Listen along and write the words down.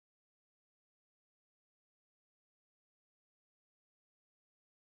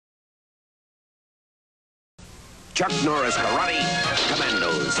Chuck Norris Karate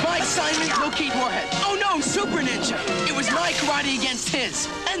Kommandos. Mike, Simon, locate Warhead. Oh no, Super Ninja. It was my karate against his.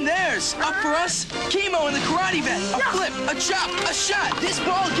 And theirs. Up for us, chemo in the karate vet. A flip, a chop, a shot. This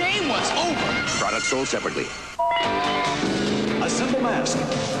ball game was over. Products sold separately. Assemble mask.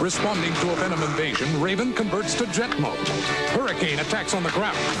 Responding to a Venom invasion, Raven converts to jet mode. Hurricane attacks on the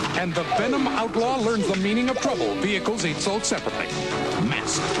ground, and the Venom outlaw learns the meaning of trouble. Vehicles each sold separately.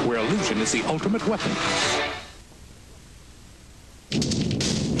 Mask, where illusion is the ultimate weapon.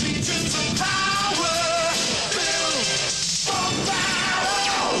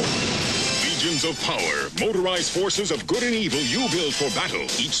 Legions of Power, motorized forces of good and evil you build for battle,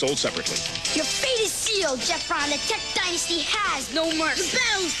 each sold separately. Your fate is sealed, Jeffron. The Tech Dynasty has no mercy. The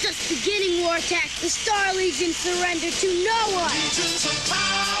battle's just beginning, Wartech. The Star Legion surrender to no one. Legions of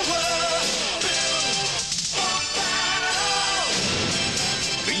Power,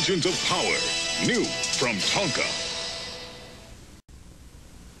 Legions of Power, new from Tonka.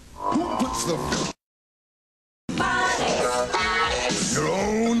 Who puts the... Your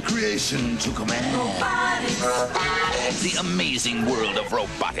own creation to command. The amazing world of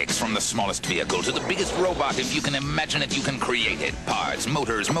robotics, from the smallest vehicle to the biggest robot. If you can imagine it, you can create it. Parts,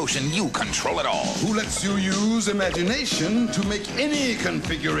 motors, motion, you control it all. Who lets you use imagination to make any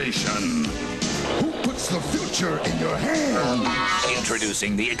configuration? Who puts the future in your hands?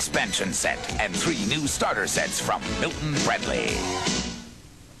 Introducing the expansion set and 3 new starter sets from Milton Bradley.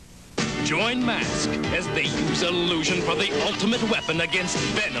 Join Mask as they use illusion for the ultimate weapon against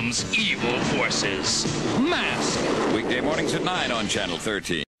Venom's evil forces. Mask! Weekday mornings at 9 on Channel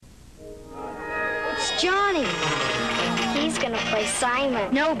 13. It's Johnny. He's gonna play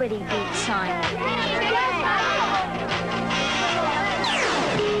Simon. Nobody beats Simon.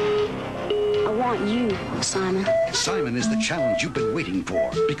 I want you, Simon. Simon is the challenge you've been waiting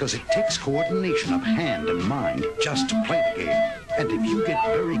for, because it takes coordination of hand and mind just to play the game. And if you get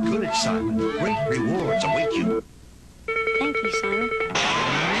very good at Simon, great rewards await you. Thank you, Simon.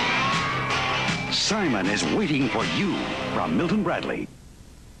 Simon is waiting for you from Milton Bradley.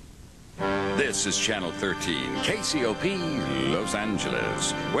 This is Channel 13, KCOP Los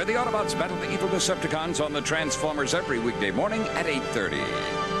Angeles, where the Autobots battle the evil Decepticons on the Transformers every weekday morning at 8:30.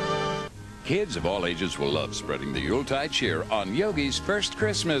 Kids of all ages will love spreading the Yuletide cheer on Yogi's First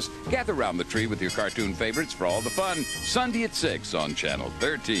Christmas. Gather round the tree with your cartoon favorites for all the fun. Sunday at 6 on Channel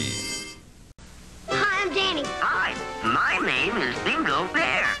 13. Hi, I'm Danny. Hi, my name is Bingo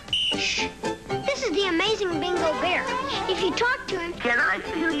Bear. Shh. This is the amazing Bingo Bear. If you talk to him... Can I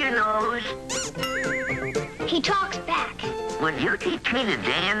feel your nose? He talks back. Would you teach me to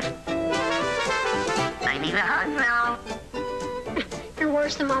dance? I need a hug now. You're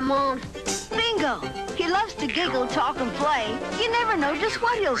worse than my mom. Bingo! He loves to giggle, talk, and play. You never know just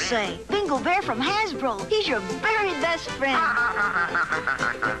what he'll say. Bingo Bear from Hasbro. He's your very best friend.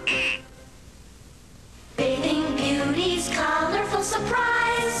 Bathing Beauties, colorful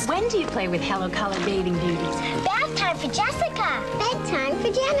surprise. When do you play with Hello Color Bathing Beauties? Bath time for Jessica. Bedtime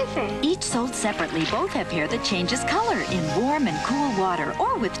for Jennifer. Each sold separately, both have hair that changes color in warm and cool water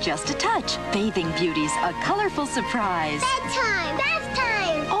or with just a touch. Bathing Beauties, a colorful surprise. Bedtime. Bath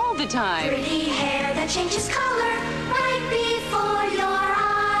time. All the time. Pretty hair that changes color right before your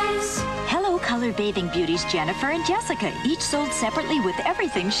eyes. Hello Color Bathing Beauties, Jennifer and Jessica, each sold separately with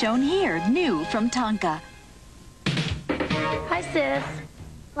everything shown here, new from Tonka. Hi, sis.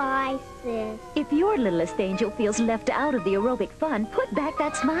 Bye, sis. If your littlest angel feels left out of the aerobic fun, put back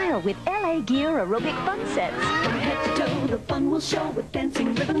that smile with LA Gear Aerobic Fun Sets. From head to toe, the fun will show with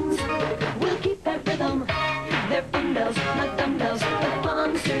dancing ribbons. We'll keep that rhythm. They're fun bells, not dumbbells. The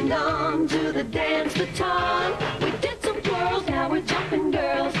fun's turned on to the dance baton. We did some twirls, now we're jumping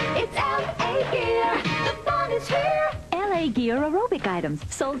girls. It's LA Gear. The fun is here. LA Gear Aerobic items,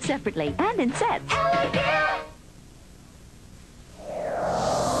 sold separately and in sets. LA Gear.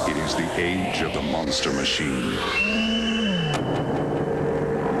 It is the age of the monster machine.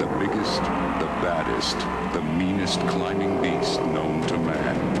 The biggest, the baddest, the meanest climbing beast known to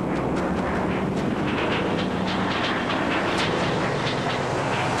man.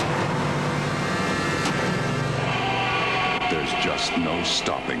 There's just no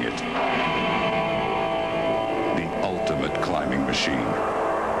stopping it. The ultimate climbing machine.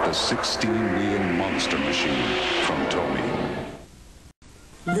 The 16-wheel monster machine from Tommy.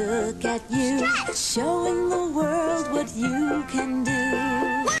 Look at you, showing the world what you can do.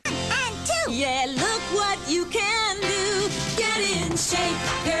 1 and 2. Yeah, look what you can do. Get in shape,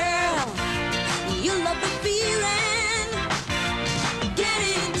 girl. You love the feeling. Get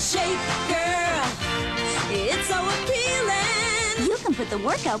in shape, girl. It's so appealing. You can put the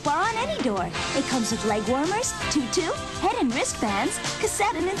workout bar on any door. It comes with leg warmers, tutu, head and wristbands,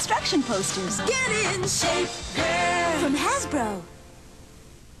 cassette and instruction posters. Get in shape, girl! From Hasbro.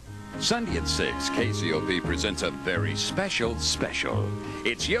 Sunday at 6, KCOP presents a very special special.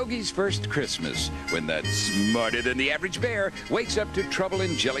 It's Yogi's first Christmas, when that smarter-than-the-average bear wakes up to trouble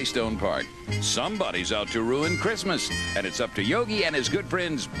in Jellystone Park. Somebody's out to ruin Christmas, and it's up to Yogi and his good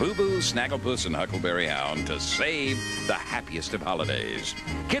friends Boo Boo, Snagglepuss, and Huckleberry Hound to save the happiest of holidays.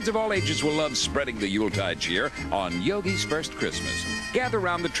 Kids of all ages will love spreading the Yuletide cheer on Yogi's first Christmas. Gather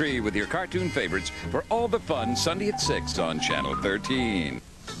around the tree with your cartoon favorites for all the fun Sunday at 6 on Channel 13.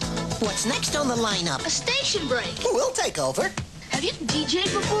 What's next on the lineup? A station break. We'll take over. Have you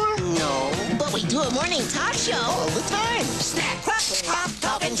DJ'd before? No, but we do a morning talk show all the time. Snack, crackle, pop,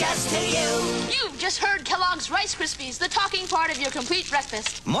 talking just to you. You've just heard Kellogg's Rice Krispies, the talking part of your complete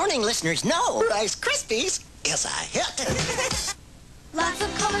breakfast. Morning listeners know Rice Krispies is a hit. Lots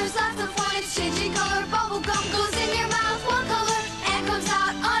of colors, lots of fun. It's changing color. Bubble gum goes in your mouth. One color and comes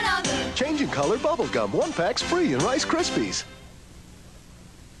out another. Changing color bubble gum. 1 pack's free in Rice Krispies.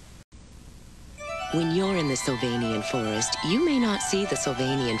 When you're in the Sylvanian forest, you may not see the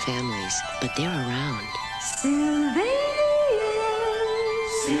Sylvanian families, but they're around. Sylvania,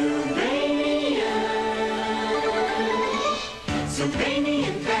 Sylvania,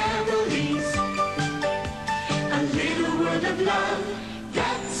 Sylvanian families. A little word of love,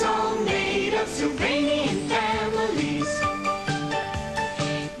 that's all made of Sylvanian families.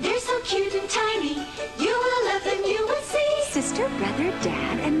 They're so cute and tiny, you will love them, you will see. Sister, brother,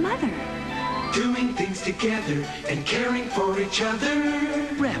 dad, and mother. Doing things together and caring for each other.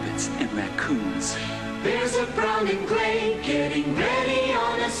 Rabbits and raccoons. Bears of brown and gray, getting ready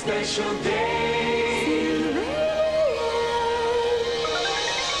on a special day.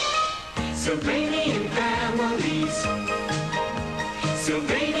 Sylvanian families.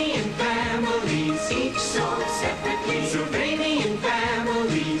 Sylvanian families. Each sold separately. Sylvanian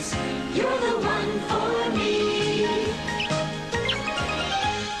families. You're the one for me.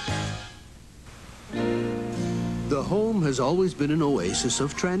 The home has always been an oasis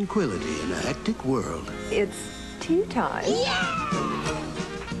of tranquility in a hectic world. It's tea time. Yeah!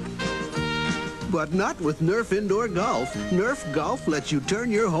 But not with Nerf Indoor Golf. Nerf Golf lets you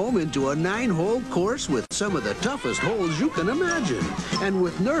turn your home into a 9-hole course with some of the toughest holes you can imagine. And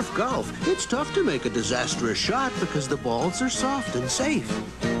with Nerf Golf, it's tough to make a disastrous shot because the balls are soft and safe.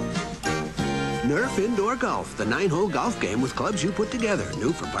 Nerf Indoor Golf, the 9-hole golf game with clubs you put together.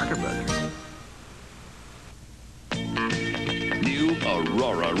 New from Parker Brothers. New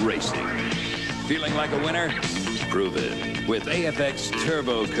Aurora Racing. Feeling like a winner? Prove it with AFX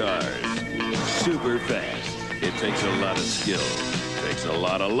Turbo cars. Super fast. It takes a lot of skill. Takes a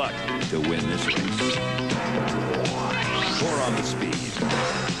lot of luck to win this race. 4 on the speed.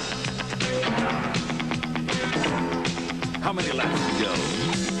 How many laps to go?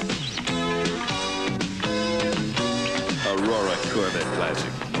 Aurora Corvette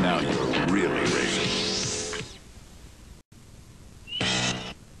Classic. Now you're really racing.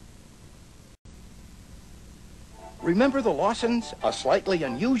 Remember the Lawsons, a slightly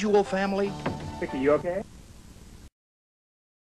unusual family? Vicky, you okay?